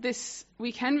This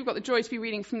weekend we've got the joy to be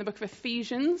reading from the book of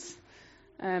Ephesians.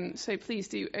 So please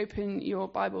do open your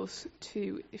Bibles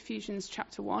to Ephesians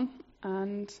chapter 1.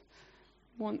 And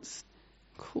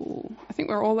cool, I think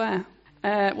we're all there.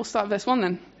 We'll start verse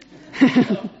 1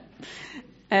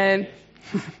 then.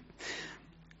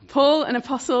 Paul, an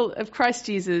apostle of Christ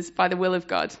Jesus by the will of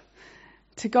God,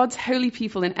 to God's holy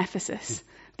people in Ephesus,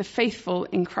 the faithful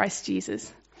in Christ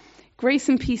Jesus. Grace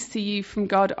and peace to you from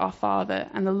God our Father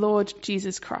and the Lord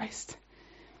Jesus Christ.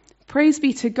 Praise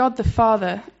be to God the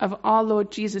Father of our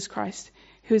Lord Jesus Christ,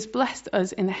 who has blessed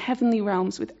us in the heavenly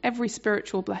realms with every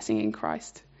spiritual blessing in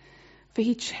Christ. For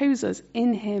he chose us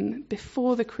in him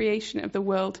before the creation of the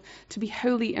world to be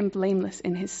holy and blameless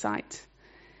in his sight.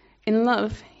 In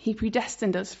love, he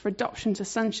predestined us for adoption to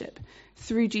sonship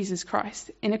through Jesus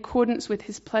Christ, in accordance with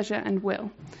his pleasure and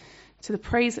will, to the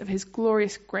praise of his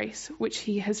glorious grace, which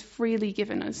he has freely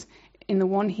given us in the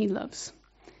one he loves.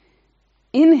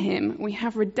 In him we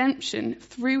have redemption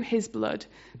through his blood,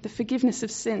 the forgiveness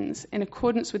of sins, in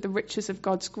accordance with the riches of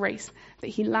God's grace that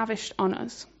he lavished on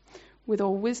us. With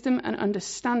all wisdom and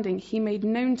understanding he made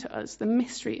known to us the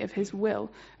mystery of his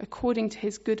will, according to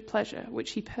his good pleasure, which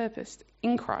he purposed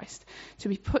in Christ to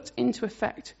be put into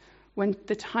effect when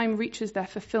the time reaches their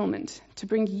fulfillment, to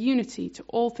bring unity to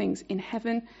all things in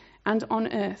heaven and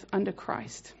on earth under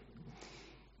Christ.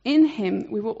 In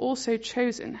him we were also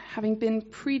chosen, having been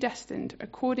predestined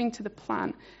according to the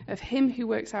plan of him who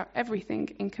works out everything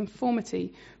in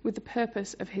conformity with the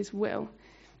purpose of his will,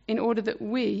 in order that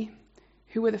we,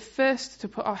 who were the first to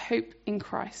put our hope in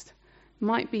Christ,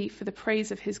 might be for the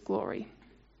praise of his glory.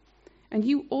 And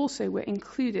you also were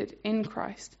included in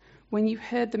Christ when you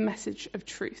heard the message of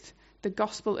truth, the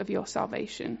gospel of your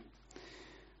salvation.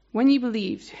 When you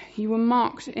believed, you were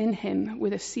marked in him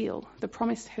with a seal, the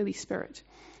promised Holy Spirit,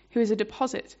 who is a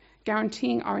deposit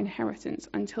guaranteeing our inheritance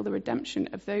until the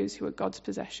redemption of those who are God's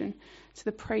possession, to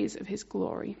the praise of his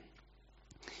glory.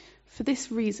 For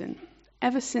this reason,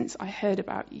 ever since I heard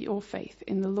about your faith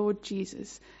in the Lord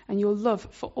Jesus and your love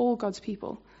for all God's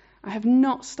people, I have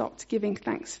not stopped giving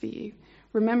thanks for you,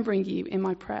 remembering you in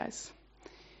my prayers.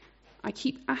 I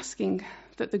keep asking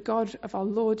that the God of our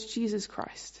Lord Jesus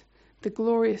Christ, the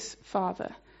glorious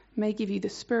Father, may give you the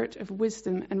spirit of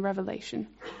wisdom and revelation,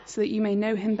 so that you may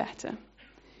know him better.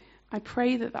 I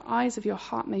pray that the eyes of your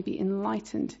heart may be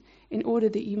enlightened, in order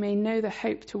that you may know the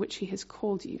hope to which he has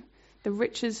called you, the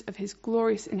riches of his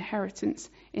glorious inheritance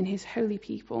in his holy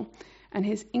people, and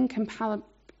his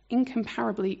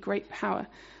incomparably great power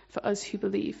for us who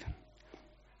believe.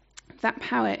 That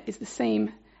power is the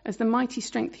same as the mighty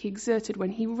strength he exerted when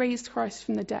he raised Christ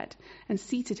from the dead and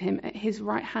seated him at his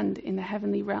right hand in the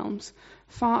heavenly realms,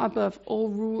 far above all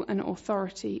rule and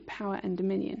authority, power and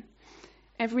dominion.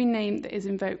 Every name that is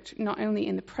invoked, not only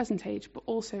in the present age, but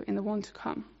also in the one to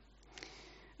come.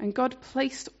 And God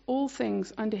placed all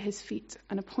things under his feet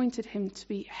and appointed him to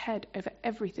be head over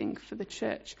everything for the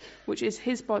church, which is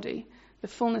his body, the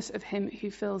fullness of him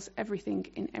who fills everything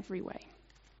in every way.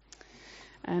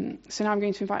 So now I'm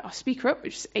going to invite our speaker up,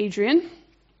 which is Adrian.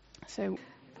 So,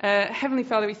 Heavenly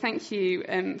Father, we thank you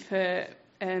for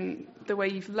the way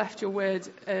you've left your word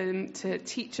to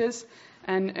teach us.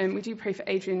 And we do pray for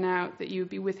Adrian now that you would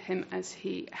be with him as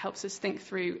he helps us think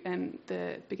through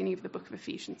the beginning of the book of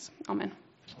Ephesians. Amen.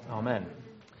 Amen.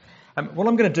 What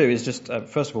I'm going to do is just,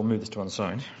 first of all, move this to one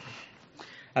side.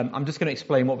 I'm just going to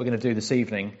explain what we're going to do this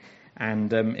evening,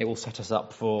 and it will set us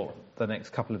up for the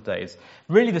next couple of days.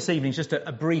 Really, this evening is just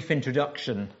a brief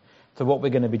introduction to what we're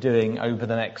going to be doing over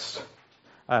the next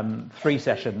 3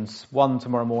 sessions, one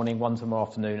tomorrow morning, one tomorrow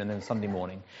afternoon, and then Sunday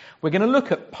morning. We're going to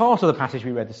look at part of the passage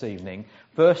we read this evening,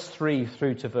 verse 3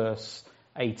 through to verse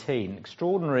 18.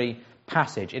 Extraordinary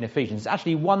passage in Ephesians. It's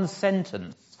actually one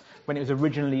sentence when it was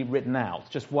originally written out,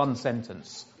 just one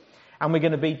sentence. And we're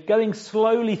going to be going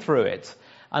slowly through it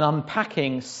and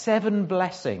unpacking 7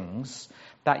 blessings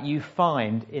that you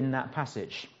find in that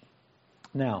passage.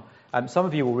 Now, some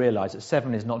of you will realise that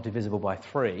 7 is not divisible by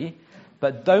 3,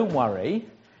 but don't worry,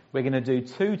 we're going to do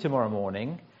 2 tomorrow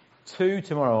morning, 2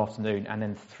 tomorrow afternoon, and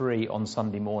then 3 on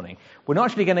Sunday morning. We're not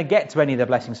actually going to get to any of the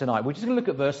blessings tonight, we're just going to look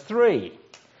at verse 3.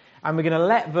 And we're going to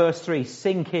let verse 3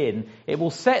 sink in. It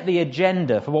will set the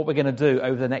agenda for what we're going to do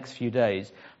over the next few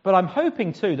days. But I'm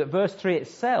hoping too that verse 3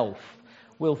 itself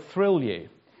will thrill you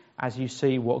as you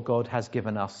see what God has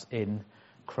given us in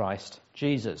Christ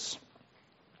Jesus.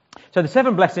 So the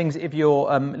 7 blessings, if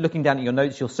you're looking down at your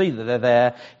notes, you'll see that they're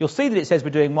there. You'll see that it says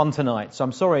we're doing one tonight. So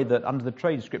I'm sorry that under the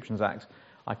Trade Descriptions Act,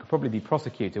 I could probably be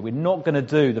prosecuted. We're not going to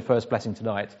do the first blessing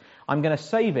tonight. I'm going to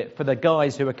save it for the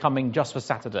guys who are coming just for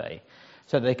Saturday,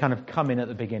 so they kind of come in at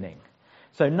the beginning.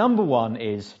 So number 1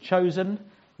 is chosen.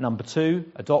 Number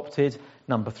 2, adopted.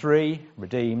 Number 3,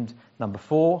 redeemed. Number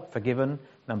 4, forgiven.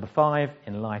 Number 5,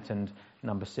 enlightened.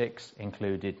 Number 6,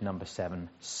 included. Number 7,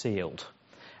 sealed.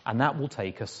 And that will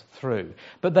take us through.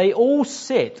 But they all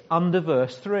sit under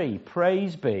verse 3.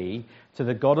 Praise be to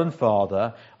the God and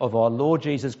Father of our Lord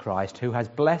Jesus Christ, who has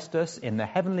blessed us in the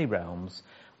heavenly realms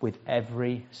with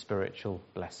every spiritual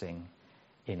blessing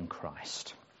in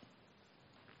Christ.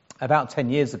 About 10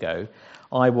 years ago,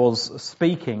 I was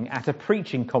speaking at a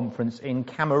preaching conference in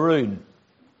Cameroon.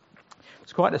 It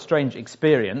was quite a strange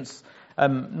experience,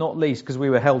 not least because we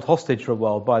were held hostage for a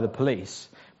while by the police,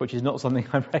 which is not something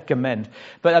I recommend.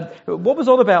 But what was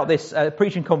odd about this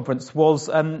preaching conference was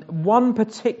one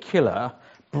particular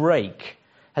break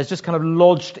has just kind of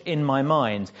lodged in my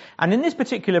mind. And in this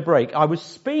particular break, I was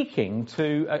speaking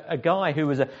to a guy who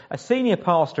was a senior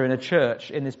pastor in a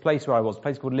church in this place where I was, a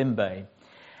place called Limbe.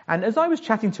 And as I was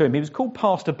chatting to him, he was called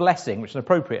Pastor Blessing, which is an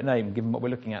appropriate name given what we're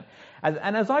looking at.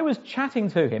 And as I was chatting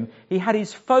to him, he had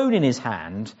his phone in his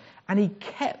hand and he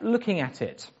kept looking at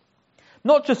it.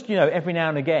 Not just, every now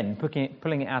and again,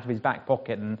 pulling it out of his back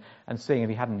pocket and seeing if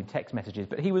he had any text messages,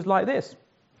 but he was like this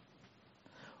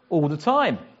all the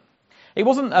time. It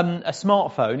wasn't a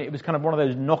smartphone. It was kind of one of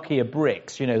those Nokia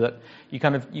bricks, that you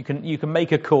can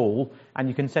make a call and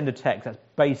you can send a text. That's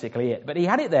basically it. But he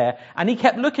had it there, and he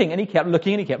kept looking, and he kept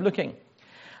looking, and he kept looking.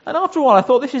 And after a while, I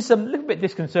thought this is a little bit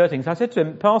disconcerting. So I said to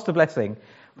him, Pastor Blessing,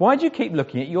 why do you keep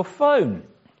looking at your phone?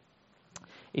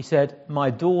 He said, my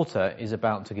daughter is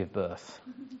about to give birth.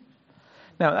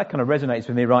 Now, that kind of resonates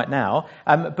with me right now.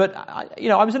 But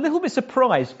I was a little bit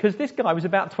surprised because this guy was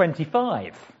about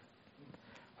 25.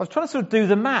 I was trying to sort of do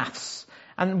the maths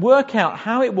and work out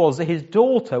how it was that his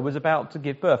daughter was about to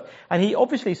give birth. And he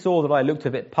obviously saw that I looked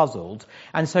a bit puzzled.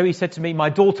 And so he said to me,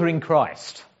 my daughter in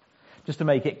Christ, just to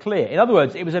make it clear. In other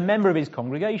words, it was a member of his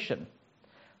congregation.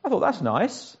 I thought, that's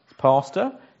nice. He's a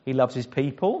pastor. He loves his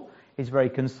people. He's very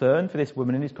concerned for this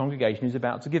woman in his congregation who's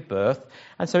about to give birth.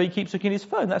 And so he keeps looking at his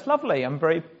phone. That's lovely. I'm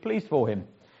very pleased for him.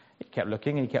 He kept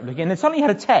looking and he kept looking. And then suddenly he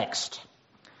had a text.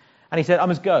 And he said, I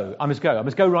must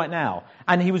go right now.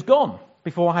 And he was gone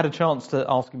before I had a chance to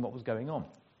ask him what was going on.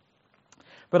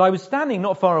 But I was standing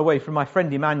not far away from my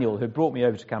friend Emmanuel, who brought me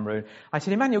over to Cameroon. I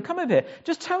said, Emmanuel, come over here.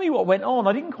 Just tell me what went on.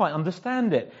 I didn't quite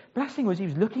understand it. Blessing was he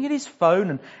was looking at his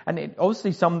phone, and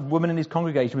obviously some woman in his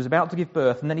congregation was about to give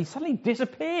birth, and then he suddenly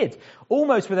disappeared,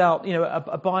 almost without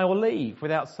a bye or leave,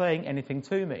 without saying anything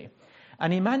to me.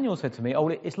 And Emmanuel said to me, oh,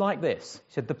 it's like this.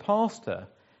 He said, the pastor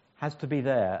has to be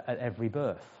there at every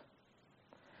birth.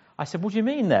 I said, what do you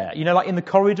mean there? Like in the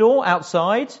corridor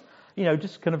outside?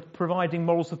 Just kind of providing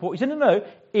moral support. He said, no,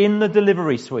 in the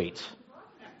delivery suite.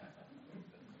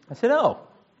 I said, oh.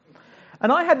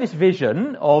 And I had this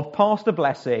vision of Pastor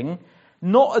Blessing,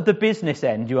 not at the business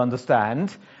end, you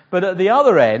understand, but at the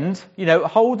other end,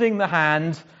 holding the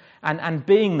hand and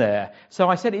being there. So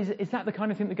I said, is that the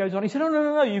kind of thing that goes on? He said, oh,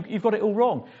 no, you've got it all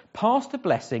wrong. Pastor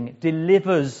Blessing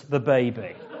delivers the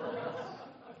baby.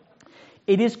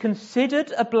 It is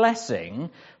considered a blessing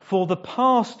for the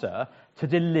pastor to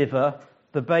deliver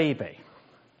the baby.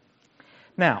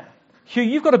 Now, Hugh,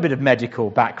 you've got a bit of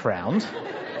medical background,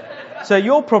 so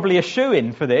you're probably a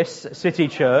shoo-in for this city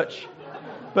church.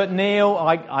 But Neil,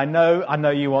 I know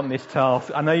you want this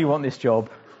task. I know you want this job.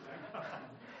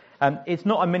 It's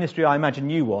not a ministry I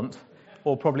imagine you want,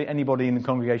 or probably anybody in the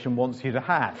congregation wants you to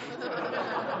have.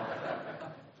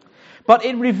 But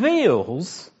it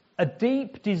reveals a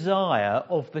deep desire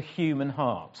of the human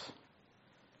heart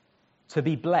to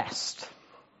be blessed,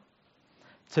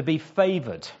 to be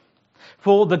favoured.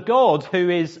 For the God who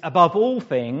is above all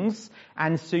things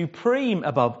and supreme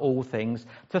above all things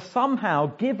to somehow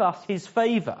give us his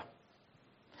favour.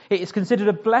 It is considered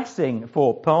a blessing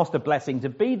for Pastor Blessing to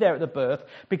be there at the birth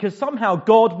because somehow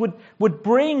God would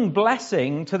bring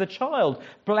blessing to the child,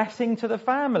 blessing to the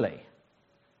family.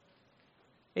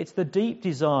 It's the deep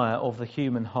desire of the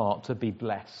human heart to be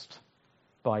blessed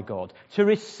by God, to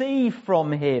receive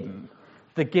from him,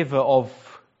 the giver of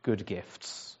good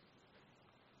gifts.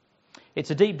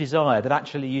 It's a deep desire that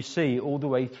actually you see all the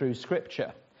way through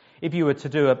Scripture. If you were to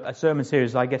do a sermon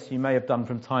series, I guess you may have done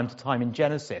from time to time in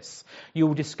Genesis, you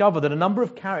will discover that a number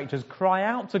of characters cry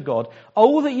out to God,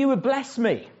 oh, that you would bless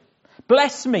me,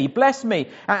 bless me, bless me.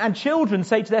 And children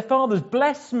say to their fathers,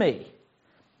 bless me.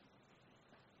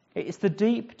 It's the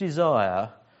deep desire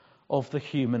of the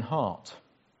human heart.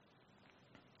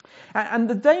 And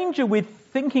the danger with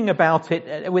thinking about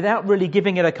it without really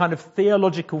giving it a kind of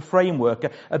theological framework,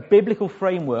 a biblical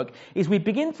framework, is we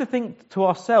begin to think to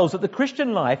ourselves that the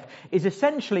Christian life is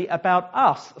essentially about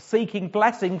us seeking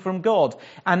blessing from God.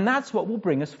 And that's what will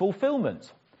bring us fulfillment.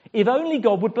 If only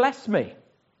God would bless me.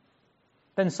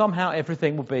 then somehow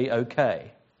everything will be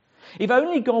okay. If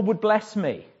only God would bless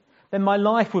me, then my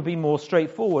life would be more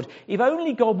straightforward. If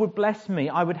only God would bless me,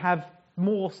 I would have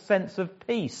more sense of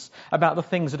peace about the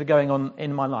things that are going on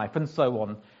in my life, and so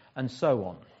on and so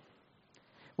on.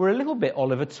 We're a little bit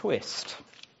Oliver Twist.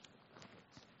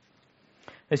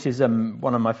 This is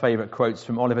one of my favourite quotes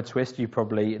from Oliver Twist. You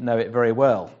probably know it very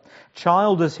well.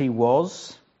 Child as he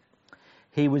was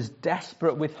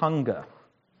desperate with hunger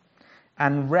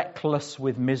and reckless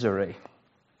with misery.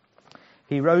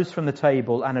 He rose from the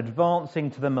table and,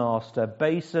 advancing to the master,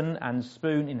 basin and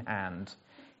spoon in hand,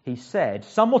 he said,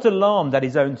 somewhat alarmed at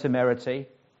his own temerity,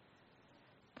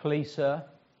 "Please, sir,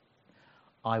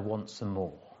 I want some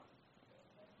more."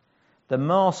 The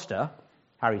master,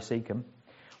 Harry Seacombe,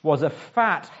 was a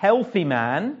fat, healthy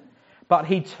man, but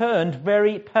he turned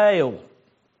very pale.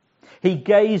 He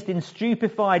gazed in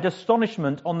stupefied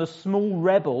astonishment on the small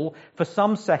rebel for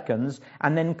some seconds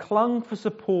and then clung for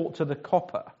support to the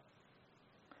copper.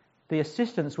 The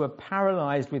assistants were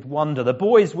paralysed with wonder, the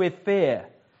boys with fear.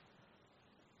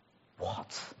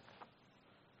 "What?"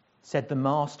 said the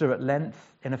master at length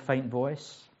in a faint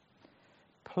voice.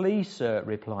 "Please, sir,"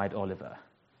 replied Oliver,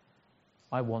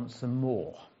 "I want some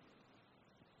more."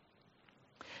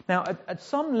 Now, at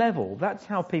some level, that's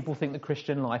how people think the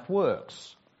Christian life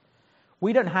works.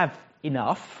 We don't have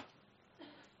enough.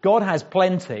 God has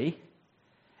plenty.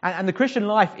 And the Christian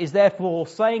life is therefore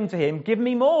saying to him, "Give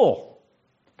me more.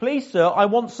 Please, sir, I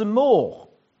want some more.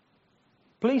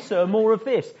 Please, sir, more of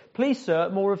this. Please, sir,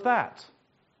 more of that."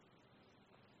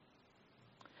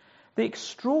 The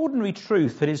extraordinary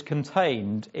truth that is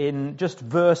contained in just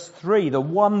verse 3, the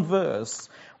one verse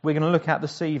we're going to look at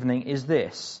this evening, is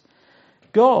this.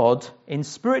 God, in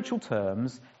spiritual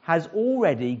terms, has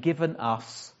already given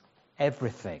us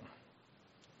everything.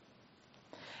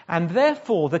 And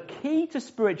therefore, the key to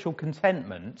spiritual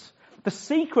contentment, the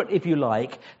secret, if you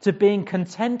like, to being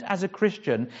content as a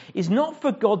Christian, is not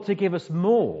for God to give us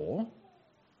more,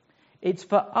 it's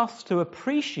for us to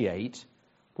appreciate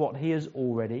what he has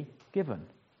already given.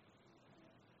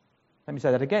 Let me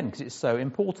say that again, because it's so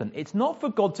important. It's not for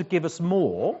God to give us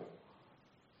more,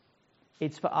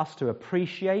 it's for us to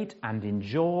appreciate and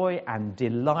enjoy and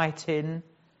delight in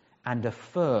and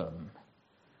affirm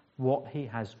what he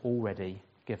has already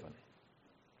given.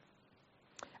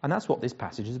 And that's what this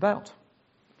passage is about.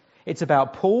 It's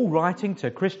about Paul writing to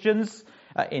Christians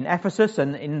in Ephesus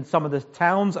and in some of the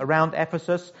towns around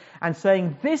Ephesus and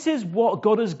saying, this is what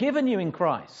God has given you in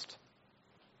Christ.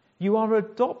 You are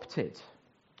adopted.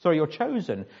 You're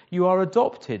chosen. You are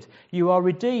adopted. You are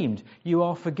redeemed. You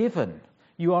are forgiven.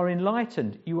 You are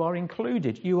enlightened. You are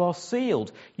included. You are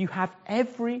sealed. You have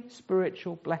every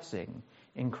spiritual blessing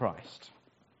in Christ.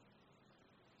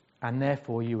 And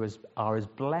therefore you are as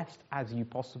blessed as you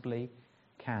possibly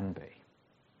can be.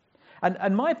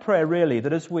 And my prayer really,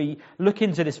 that as we look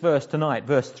into this verse tonight,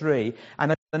 verse 3,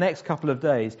 and the next couple of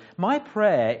days, my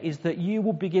prayer is that you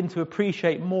will begin to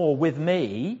appreciate more with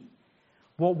me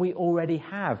what we already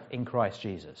have in Christ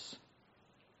Jesus.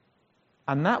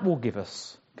 And that will give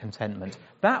us contentment.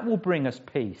 That will bring us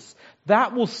peace.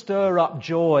 That will stir up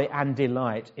joy and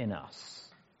delight in us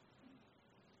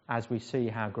as we see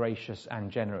how gracious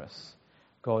and generous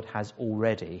God has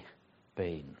already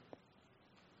been.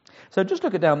 So just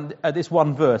look at this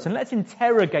one verse and let's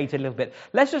interrogate it a little bit.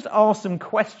 Let's just ask some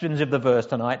questions of the verse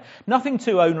tonight. Nothing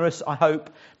too onerous, I hope.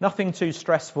 Nothing too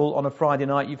stressful on a Friday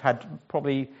night. You've had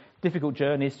probably difficult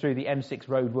journeys through the M6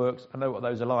 roadworks. I know what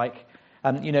those are like.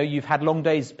 You've had long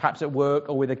days perhaps at work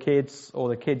or with the kids, or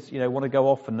the kids, want to go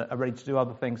off and are ready to do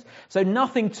other things. So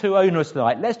nothing too onerous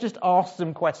tonight. Let's just ask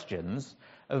some questions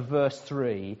of verse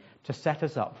 3 to set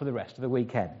us up for the rest of the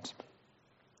weekend.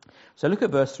 So look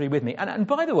at verse 3 with me. And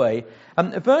by the way,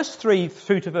 verse 3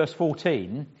 through to verse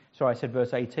 14, sorry, I said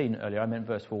verse 18 earlier, I meant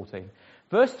verse 14.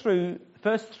 Verse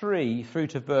 3 through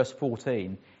to verse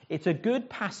 14, it's a good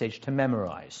passage to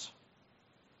memorize.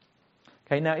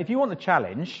 Okay, now if you want the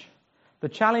challenge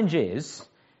is,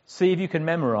 see if you can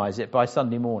memorize it by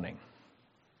Sunday morning.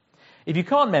 If you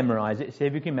can't memorize it, see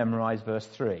if you can memorize verse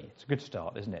 3. It's a good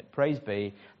start, isn't it? Praise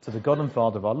be to the God and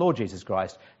Father of our Lord Jesus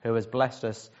Christ, who has blessed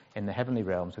us in the heavenly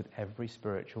realms with every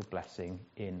spiritual blessing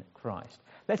in Christ.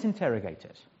 Let's interrogate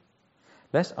it.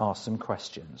 Let's ask some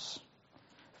questions.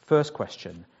 First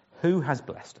question, who has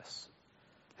blessed us?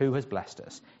 Who has blessed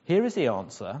us? Here is the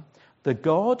answer, the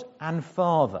God and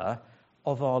Father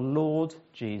of our Lord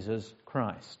Jesus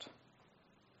Christ.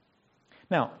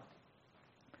 Now,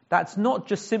 that's not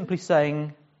just simply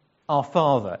saying our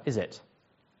Father, is it?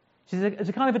 There's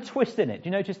a kind of a twist in it. Do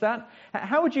you notice that?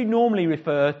 How would you normally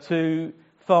refer to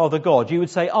Father God? You would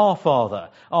say our Father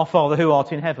who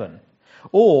art in heaven.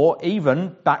 Or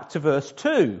even back to verse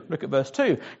 2. Look at verse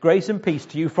 2. Grace and peace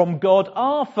to you from God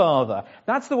our Father.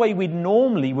 That's the way we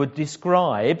normally would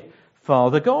describe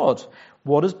Father God.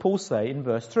 What does Paul say in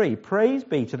verse 3? Praise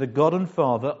be to the God and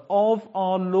Father of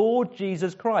our Lord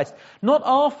Jesus Christ. Not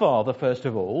our Father, first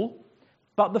of all,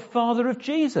 but the Father of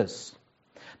Jesus.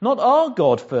 Not our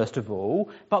God, first of all,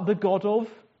 but the God of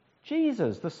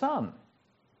Jesus, the Son.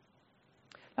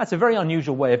 That's a very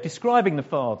unusual way of describing the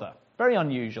Father. Very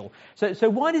unusual. So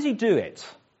why does he do it?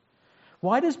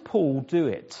 Why does Paul do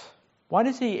it? Why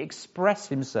does he express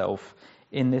himself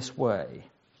in this way?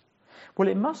 Well,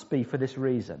 it must be for this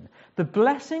reason. The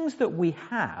blessings that we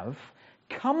have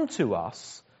come to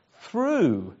us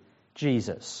through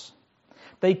Jesus.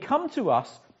 They come to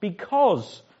us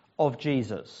because of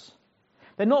Jesus.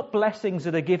 They're not blessings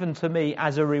that are given to me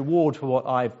as a reward for what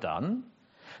I've done.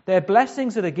 They're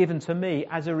blessings that are given to me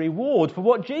as a reward for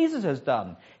what Jesus has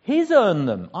done. He's earned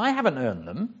them. I haven't earned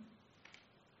them.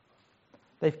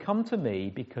 They've come to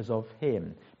me because of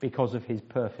him, because of his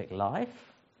perfect life,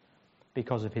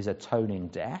 because of his atoning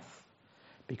death,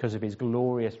 because of his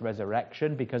glorious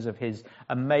resurrection, because of his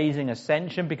amazing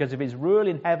ascension, because of his rule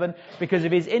in heaven, because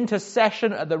of his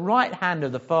intercession at the right hand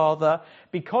of the Father,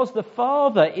 because the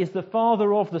Father is the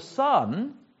Father of the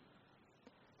Son,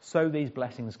 so these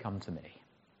blessings come to me.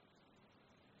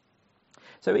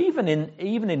 So even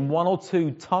in one or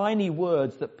two tiny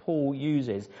words that Paul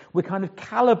uses, we're kind of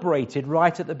calibrated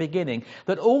right at the beginning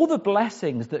that all the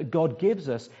blessings that God gives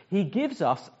us, he gives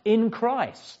us in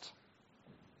Christ.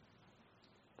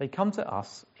 They come to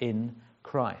us in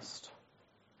Christ.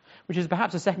 Which is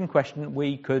perhaps a second question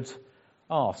we could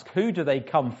ask. Who do they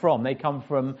come from? They come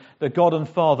from the God and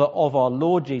Father of our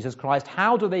Lord Jesus Christ.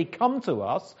 How do they come to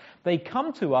us? They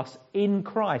come to us in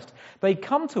Christ. They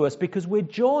come to us because we're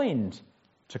joined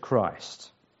to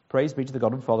Christ. Praise be to the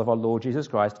God and Father of our Lord Jesus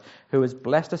Christ, who has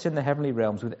blessed us in the heavenly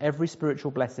realms with every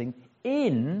spiritual blessing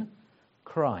in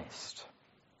Christ.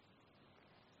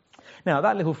 Now,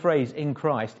 that little phrase, in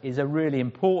Christ, is a really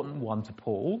important one to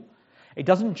Paul. It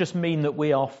doesn't just mean that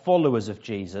we are followers of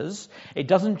Jesus. It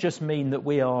doesn't just mean that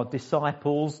we are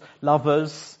disciples,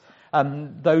 lovers,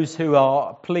 those who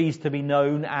are pleased to be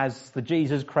known as the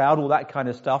Jesus crowd, all that kind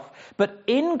of stuff. But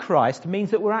in Christ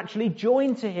means that we're actually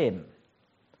joined to him.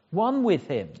 One with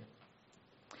him.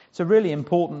 It's a really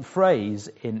important phrase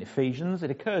in Ephesians. It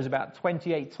occurs about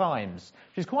 28 times,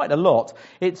 which is quite a lot.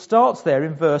 It starts there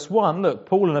in verse 1. Look,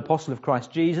 Paul, an apostle of Christ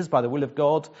Jesus, by the will of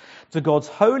God, to God's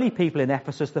holy people in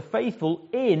Ephesus, the faithful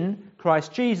in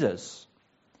Christ Jesus.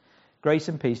 Grace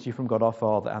and peace to you from God our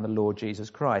Father and the Lord Jesus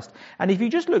Christ. And if you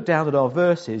just look down at our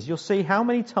verses, you'll see how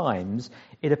many times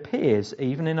it appears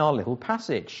even in our little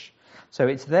passage. So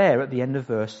it's there at the end of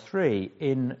verse 3,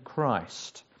 in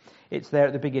Christ. It's there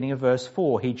at the beginning of verse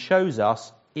 4. He chose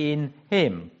us in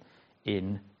him,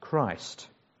 in Christ.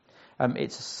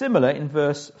 It's similar in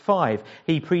verse 5.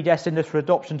 He predestined us for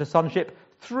adoption to sonship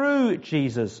through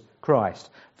Jesus Christ.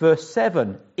 Verse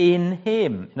 7, in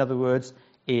him. In other words,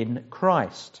 in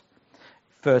Christ.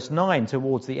 Verse 9,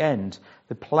 towards the end,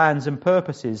 the plans and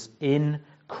purposes in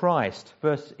Christ.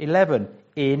 Verse 11,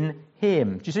 in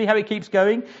him. Do you see how it keeps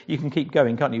going? You can keep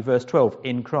going, can't you? Verse 12,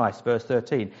 in Christ. Verse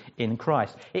 13, in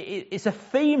Christ. It's a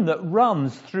theme that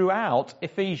runs throughout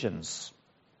Ephesians.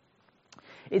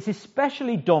 It's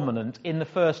especially dominant in the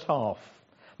first half.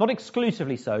 Not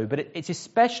exclusively so, but it's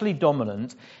especially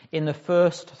dominant in the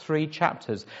first 3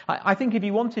 chapters. I think if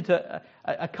you wanted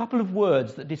a couple of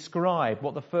words that describe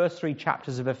what the first 3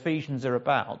 chapters of Ephesians are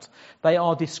about, they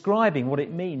are describing what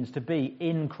it means to be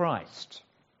in Christ.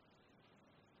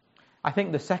 I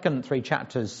think the second 3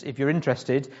 chapters, if you're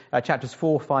interested, chapters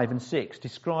 4, 5 and 6,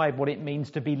 describe what it means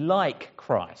to be like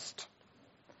Christ.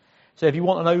 So if you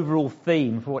want an overall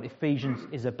theme for what Ephesians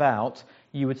is about,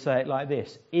 you would say it like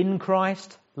this: in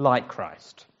Christ, like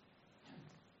Christ.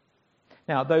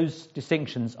 Now, those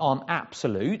distinctions aren't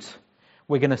absolute.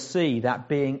 We're going to see that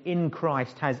being in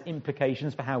Christ has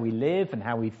implications for how we live and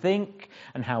how we think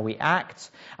and how we act.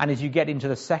 And as you get into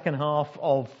the second half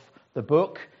of the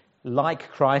book, like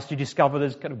Christ, you discover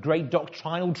there's kind of great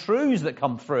doctrinal truths that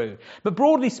come through. But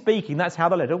broadly speaking, that's how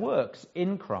the letter works.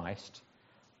 In Christ,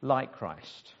 like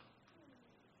Christ.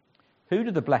 Who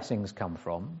do the blessings come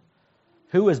from?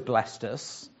 Who has blessed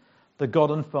us? The God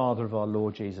and Father of our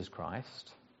Lord Jesus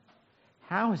Christ.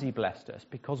 How has he blessed us?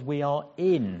 Because we are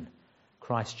in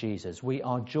Christ Jesus. We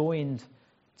are joined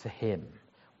to him.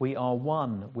 We are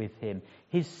one with him.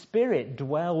 His Spirit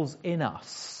dwells in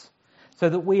us so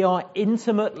that we are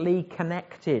intimately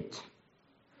connected.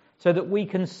 So that we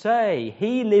can say,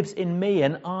 he lives in me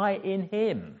and I in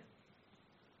him.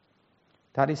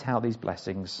 That is how these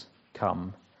blessings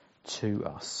come to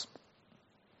us.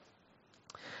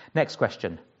 Next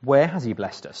question. Where has he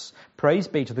blessed us? Praise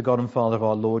be to the God and Father of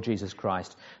our Lord Jesus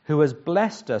Christ, who has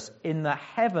blessed us in the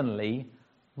heavenly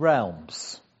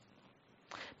realms.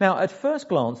 Now, at first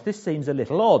glance, this seems a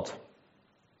little odd.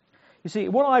 You see,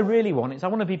 what I really want is I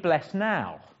want to be blessed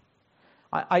now.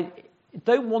 I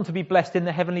don't want to be blessed in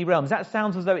the heavenly realms. That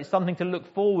sounds as though it's something to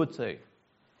look forward to.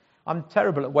 I'm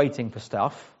terrible at waiting for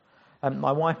stuff.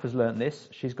 My wife has learnt this.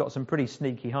 She's got some pretty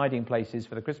sneaky hiding places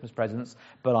for the Christmas presents,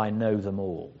 but I know them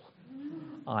all.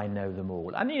 I know them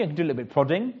all. And you can do a little bit of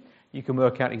prodding. You can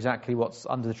work out exactly what's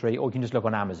under the tree, or you can just look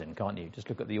on Amazon, can't you? Just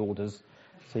look at the orders,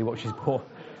 see what she's bought.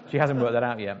 She hasn't worked that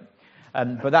out yet.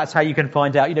 But that's how you can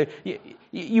find out.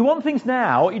 You want things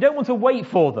now. You don't want to wait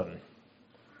for them.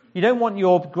 You don't want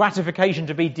your gratification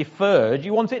to be deferred.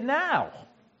 You want it now.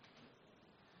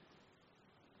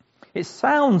 It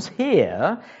sounds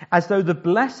here as though the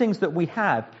blessings that we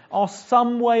have are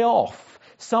some way off,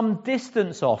 some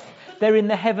distance off. They're in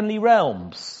the heavenly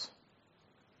realms.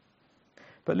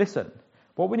 But listen,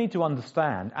 what we need to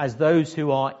understand as those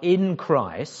who are in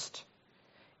Christ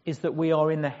is that we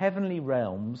are in the heavenly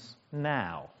realms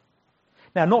now.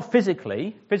 Now, not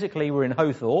physically. Physically, we're in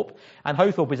Hothorpe, and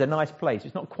Hothorpe is a nice place.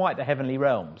 It's not quite the heavenly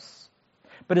realms.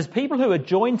 But as people who are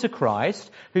joined to Christ,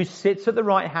 who sits at the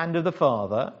right hand of the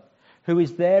Father, who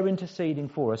is there interceding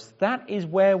for us, that is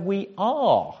where we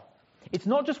are. It's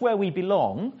not just where we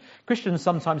belong. Christians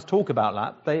sometimes talk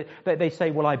about that. They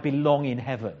say, well, I belong in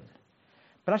heaven.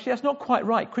 But actually, that's not quite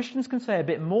right. Christians can say a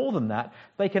bit more than that.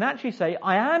 They can actually say,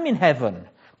 I am in heaven.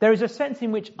 There is a sense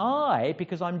in which I,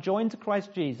 because I'm joined to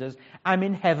Christ Jesus, am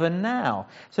in heaven now.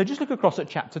 So just look across at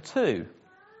chapter 2.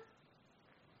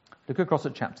 Look across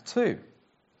at chapter 2.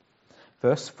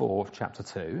 Verse 4 of chapter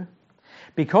 2.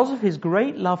 Because of his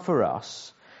great love for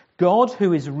us, God,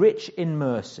 who is rich in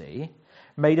mercy,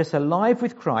 made us alive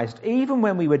with Christ, even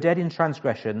when we were dead in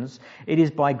transgressions. It is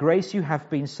by grace you have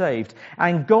been saved.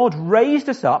 And God raised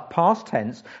us up, past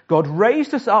tense, God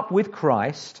raised us up with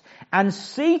Christ and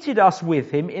seated us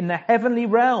with him in the heavenly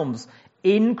realms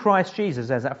in Christ Jesus.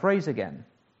 There's that phrase again.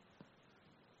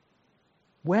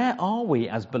 Where are we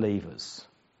as believers?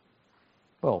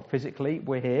 Well, physically,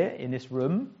 we're here in this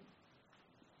room.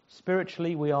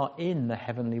 Spiritually, we are in the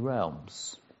heavenly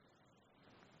realms.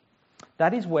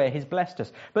 That is where he's blessed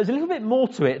us. But there's a little bit more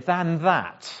to it than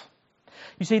that.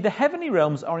 You see, the heavenly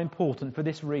realms are important for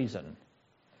this reason.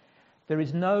 There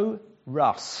is no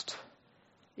rust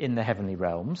in the heavenly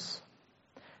realms.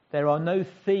 There are no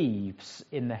thieves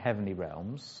in the heavenly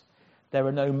realms. There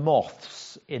are no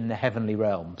moths in the heavenly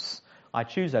realms. I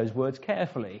choose those words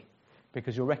carefully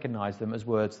because you'll recognize them as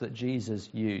words that Jesus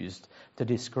used to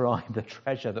describe the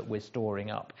treasure that we're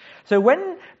storing up. So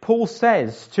when Paul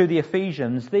says to the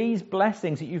Ephesians, these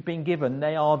blessings that you've been given,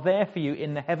 they are there for you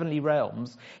in the heavenly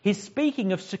realms, he's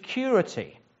speaking of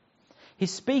security.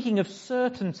 He's speaking of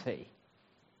certainty.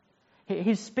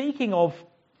 He's speaking of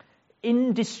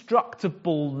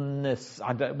indestructibleness,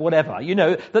 whatever,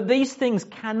 that these things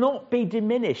cannot be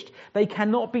diminished. They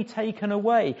cannot be taken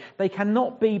away. They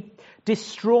cannot be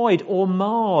destroyed or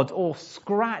marred or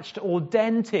scratched or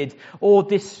dented or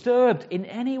disturbed in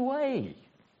any way.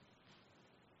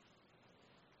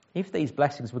 If these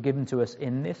blessings were given to us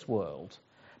in this world,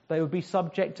 they would be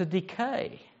subject to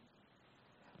decay.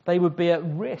 They would be at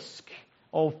risk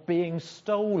of being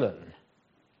stolen.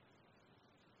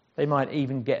 They might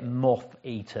even get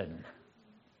moth-eaten.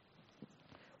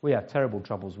 We have terrible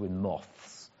troubles with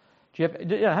moths. You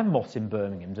don't have moths in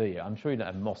Birmingham, do you? I'm sure you don't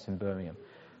have moths in Birmingham.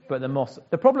 But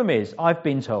the problem is, I've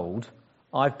been told,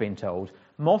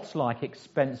 moths like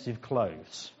expensive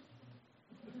clothes.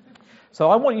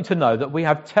 So I want you to know that we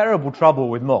have terrible trouble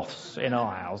with moths in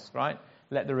our house, right?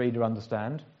 Let the reader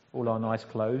understand. All our nice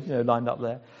clothes, lined up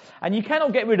there. And you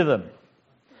cannot get rid of them.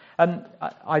 And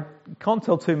I can't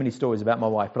tell too many stories about my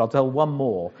wife, but I'll tell one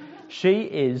more. She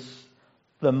is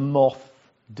the moth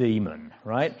demon,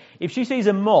 right? If she sees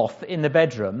a moth in the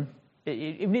bedroom,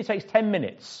 even if it takes 10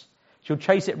 minutes, she'll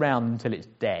chase it round until it's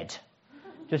dead,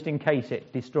 just in case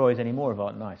it destroys any more of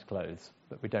our nice clothes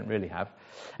that we don't really have.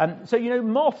 So,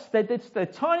 moths, they're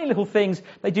tiny little things.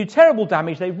 They do terrible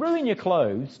damage. They ruin your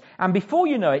clothes. And before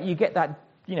you know it, you get that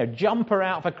jumper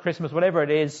out for Christmas, whatever it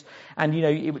is, and,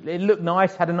 it looked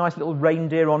nice, had a nice little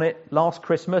reindeer on it last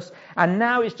Christmas, and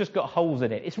now it's just got holes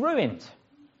in it. It's ruined.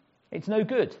 It's no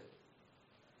good.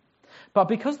 But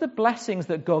because the blessings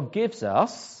that God gives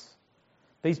us,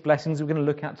 these blessings we're going to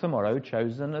look at tomorrow,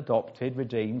 chosen, adopted,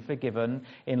 redeemed, forgiven,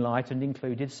 enlightened,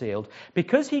 included, sealed,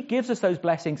 because he gives us those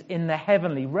blessings in the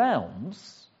heavenly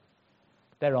realms,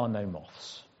 there are no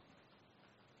moths.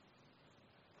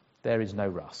 There is no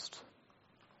rust.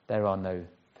 there are no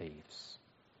thieves.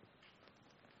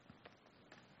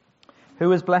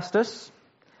 Who has blessed us?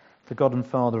 The God and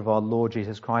Father of our Lord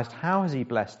Jesus Christ. How has he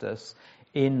blessed us?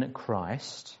 In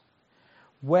Christ.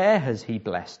 Where has he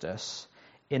blessed us?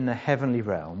 In the heavenly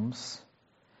realms.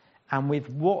 And with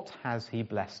what has he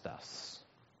blessed us?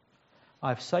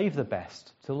 I've saved the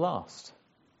best till last.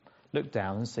 Look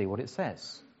down and see what it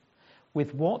says.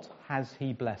 With what has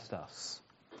he blessed us?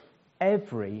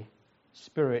 Every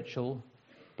spiritual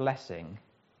blessing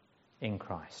in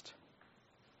Christ.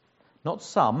 Not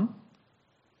some,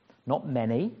 not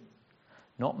many,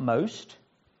 not most,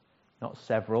 not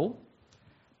several,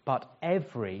 but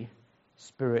every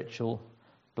spiritual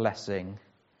blessing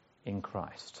in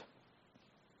Christ.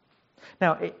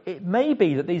 Now, it may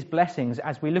be that these blessings,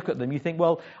 as we look at them, you think,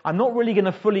 well, I'm not really going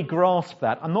to fully grasp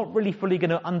that. I'm not really fully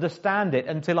going to understand it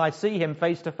until I see him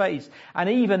face to face. And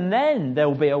even then,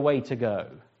 there'll be a way to go.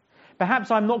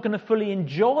 Perhaps I'm not going to fully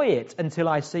enjoy it until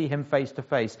I see him face to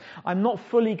face. I'm not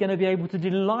fully going to be able to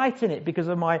delight in it because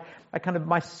of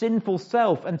my sinful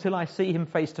self until I see him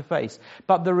face to face.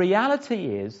 But the reality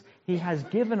is, he has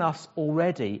given us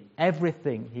already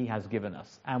everything he has given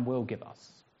us and will give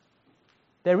us.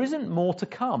 There isn't more to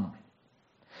come.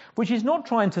 Which is not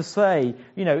trying to say,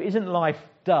 isn't life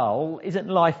dull? Isn't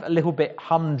life a little bit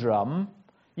humdrum?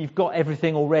 You've got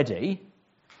everything already.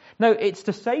 No, it's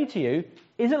to say to you,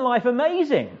 isn't life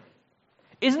amazing?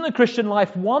 Isn't the Christian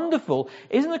life wonderful?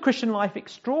 Isn't the Christian life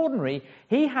extraordinary?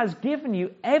 He has given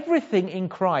you everything in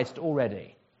Christ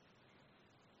already.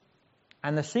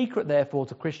 And the secret, therefore,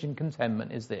 to Christian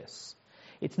contentment is this.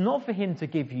 It's not for him to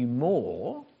give you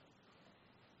more.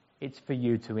 It's for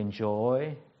you to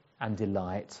enjoy and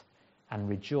delight and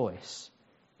rejoice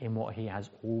in what he has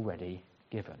already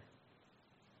given.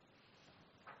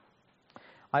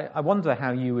 I wonder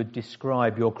how you would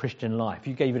describe your Christian life. If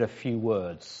you gave it a few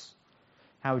words,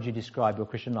 how would you describe your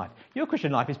Christian life? Your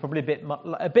Christian life is probably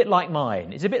a bit like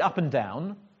mine. It's a bit up and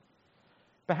down.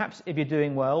 Perhaps if you're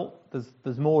doing well,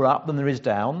 there's more up than there is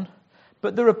down.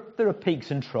 But there are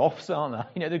peaks and troughs, aren't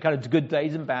there? There are kind of good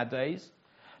days and bad days.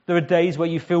 There are days where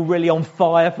you feel really on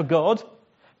fire for God,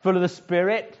 full of the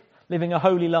Spirit, living a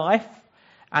holy life.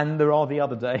 And there are the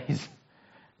other days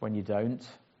when you don't.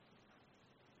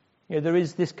 There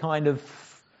is this kind of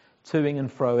toing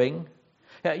and froing.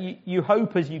 You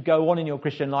hope as you go on in your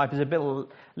Christian life there's a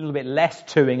little bit less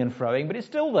toing and froing, but it's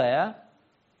still there.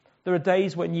 There are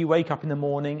days when you wake up in the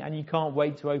morning and you can't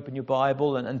wait to open your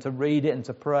Bible and to read it and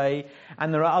to pray.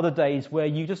 And there are other days where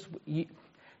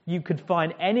you could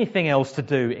find anything else to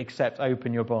do except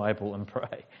open your Bible and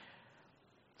pray.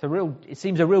 It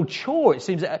seems a real chore. It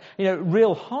seems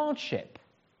real hardship.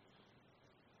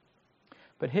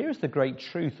 But here's the great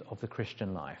truth of the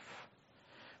Christian life.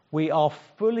 We are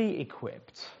fully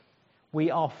equipped.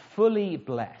 We are fully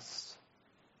blessed.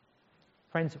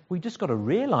 Friends, we've just got to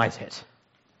realize it.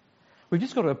 We've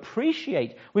just got to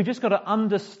appreciate. We've just got to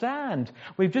understand.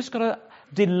 We've just got to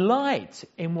delight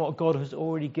in what God has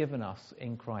already given us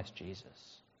in Christ Jesus.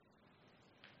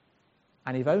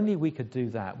 And if only we could do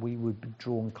that, we would be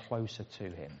drawn closer to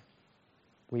him.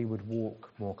 We would walk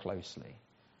more closely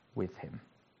with him.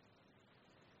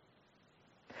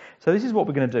 So this is what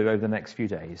we're going to do over the next few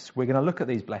days. We're going to look at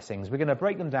these blessings. We're going to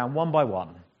break them down one by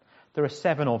one. There are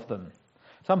 7 of them.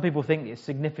 Some people think it's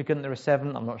significant there are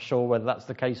 7. I'm not sure whether that's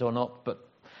the case or not, but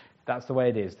that's the way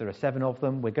it is. There are 7 of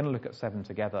them. We're going to look at 7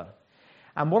 together.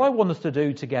 And what I want us to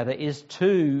do together is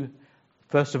to,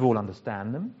 first of all,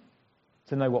 understand them,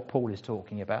 to know what Paul is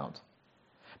talking about.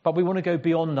 But we want to go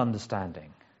beyond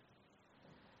understanding.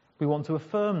 We want to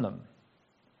affirm them,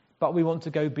 but we want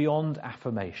to go beyond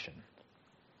affirmation.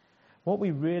 What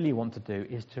we really want to do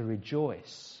is to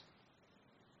rejoice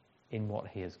in what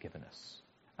he has given us.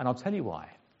 And I'll tell you why.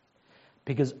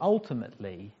 Because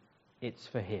ultimately, it's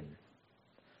for him.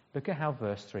 Look at how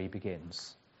verse 3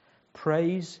 begins.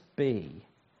 Praise be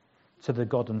to the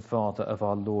God and Father of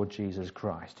our Lord Jesus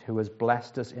Christ, who has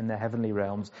blessed us in the heavenly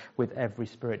realms with every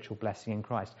spiritual blessing in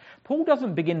Christ. Paul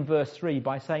doesn't begin verse 3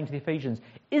 by saying to the Ephesians,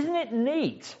 isn't it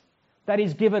neat that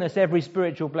he's given us every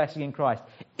spiritual blessing in Christ?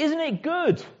 Isn't it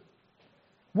good?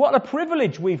 What a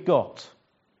privilege we've got.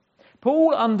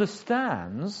 Paul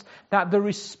understands that the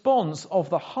response of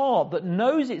the heart that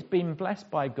knows it's been blessed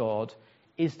by God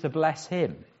is to bless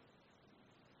him.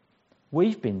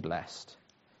 We've been blessed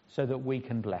so that we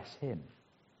can bless him.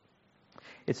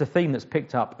 It's a theme that's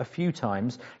picked up a few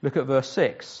times. Look at verse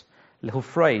 6. A little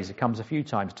phrase, it comes a few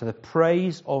times. To the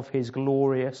praise of his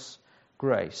glorious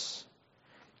grace.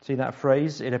 See that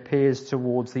phrase? It appears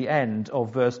towards the end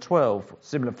of verse 12.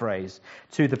 Similar phrase.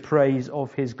 To the praise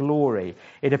of his glory.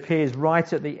 It appears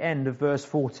right at the end of verse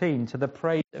 14. To the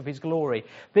praise of his glory.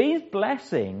 These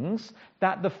blessings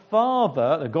that the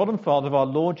Father, the God and Father of our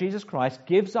Lord Jesus Christ,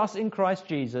 gives us in Christ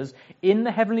Jesus in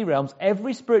the heavenly realms,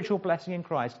 every spiritual blessing in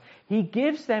Christ, he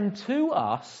gives them to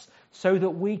us so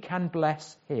that we can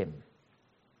bless him.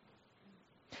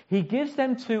 He gives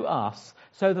them to us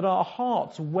so that our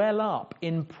hearts well up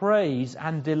in praise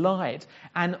and delight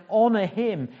and honour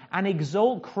him and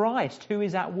exalt Christ who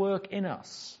is at work in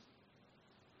us.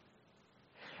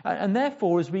 And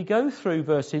therefore, as we go through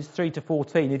verses 3 to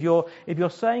 14, if you're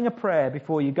saying a prayer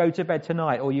before you go to bed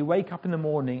tonight, or you wake up in the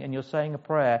morning and you're saying a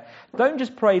prayer, don't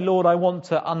just pray, Lord, I want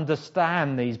to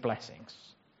understand these blessings.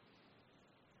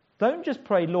 Don't just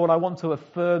pray, Lord, I want to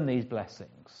affirm these blessings.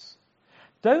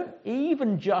 Don't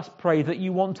even just pray that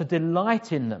you want to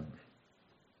delight in them,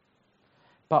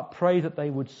 but pray that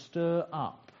they would stir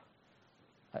up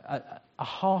a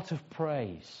heart of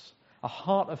praise, a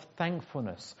heart of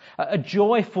thankfulness, a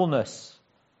joyfulness,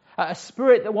 a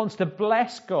spirit that wants to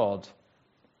bless God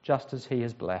just as he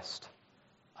has blessed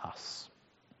us.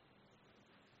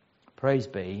 Praise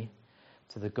be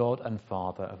to the God and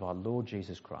Father of our Lord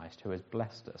Jesus Christ, who has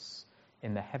blessed us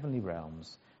in the heavenly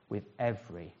realms with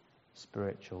every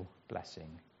spiritual blessing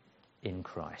in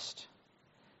Christ.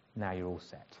 Now you're all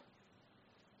set.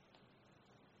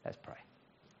 Let's pray.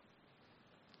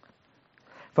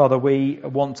 Father, we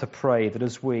want to pray that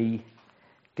as we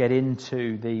get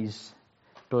into these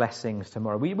blessings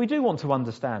tomorrow, we do want to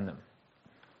understand them.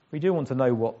 We do want to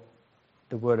know what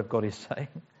the Word of God is saying.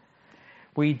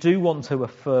 We do want to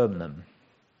affirm them.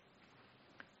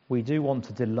 We do want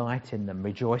to delight in them,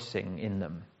 rejoicing in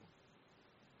them.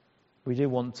 We do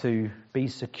want to be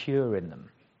secure in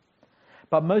them.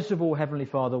 But most of all, Heavenly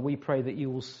Father, we pray that you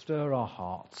will stir our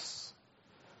hearts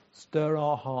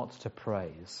to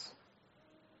praise.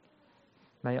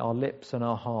 May our lips and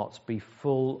our hearts be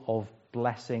full of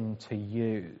blessing to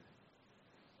you,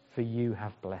 for you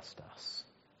have blessed us.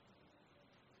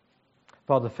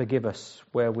 Father, forgive us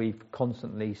where we've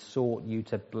constantly sought you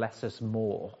to bless us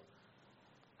more,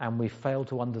 and we fail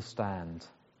to understand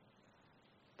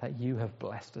that you have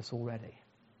blessed us already.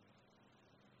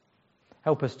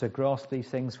 Help us to grasp these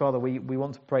things. Father, we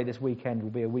want to pray this weekend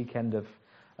will be a weekend of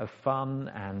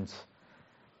fun and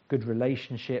good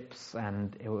relationships,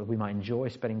 and we might enjoy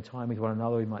spending time with one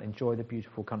another. We might enjoy the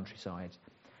beautiful countryside.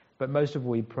 But most of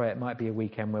all, we pray it might be a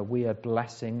weekend where we are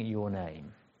blessing your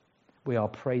name. We are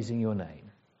praising your name.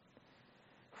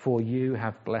 For you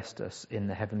have blessed us in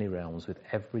the heavenly realms with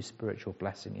every spiritual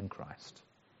blessing in Christ.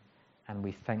 And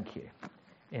we thank you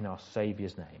in our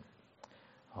Saviour's name.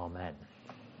 Amen.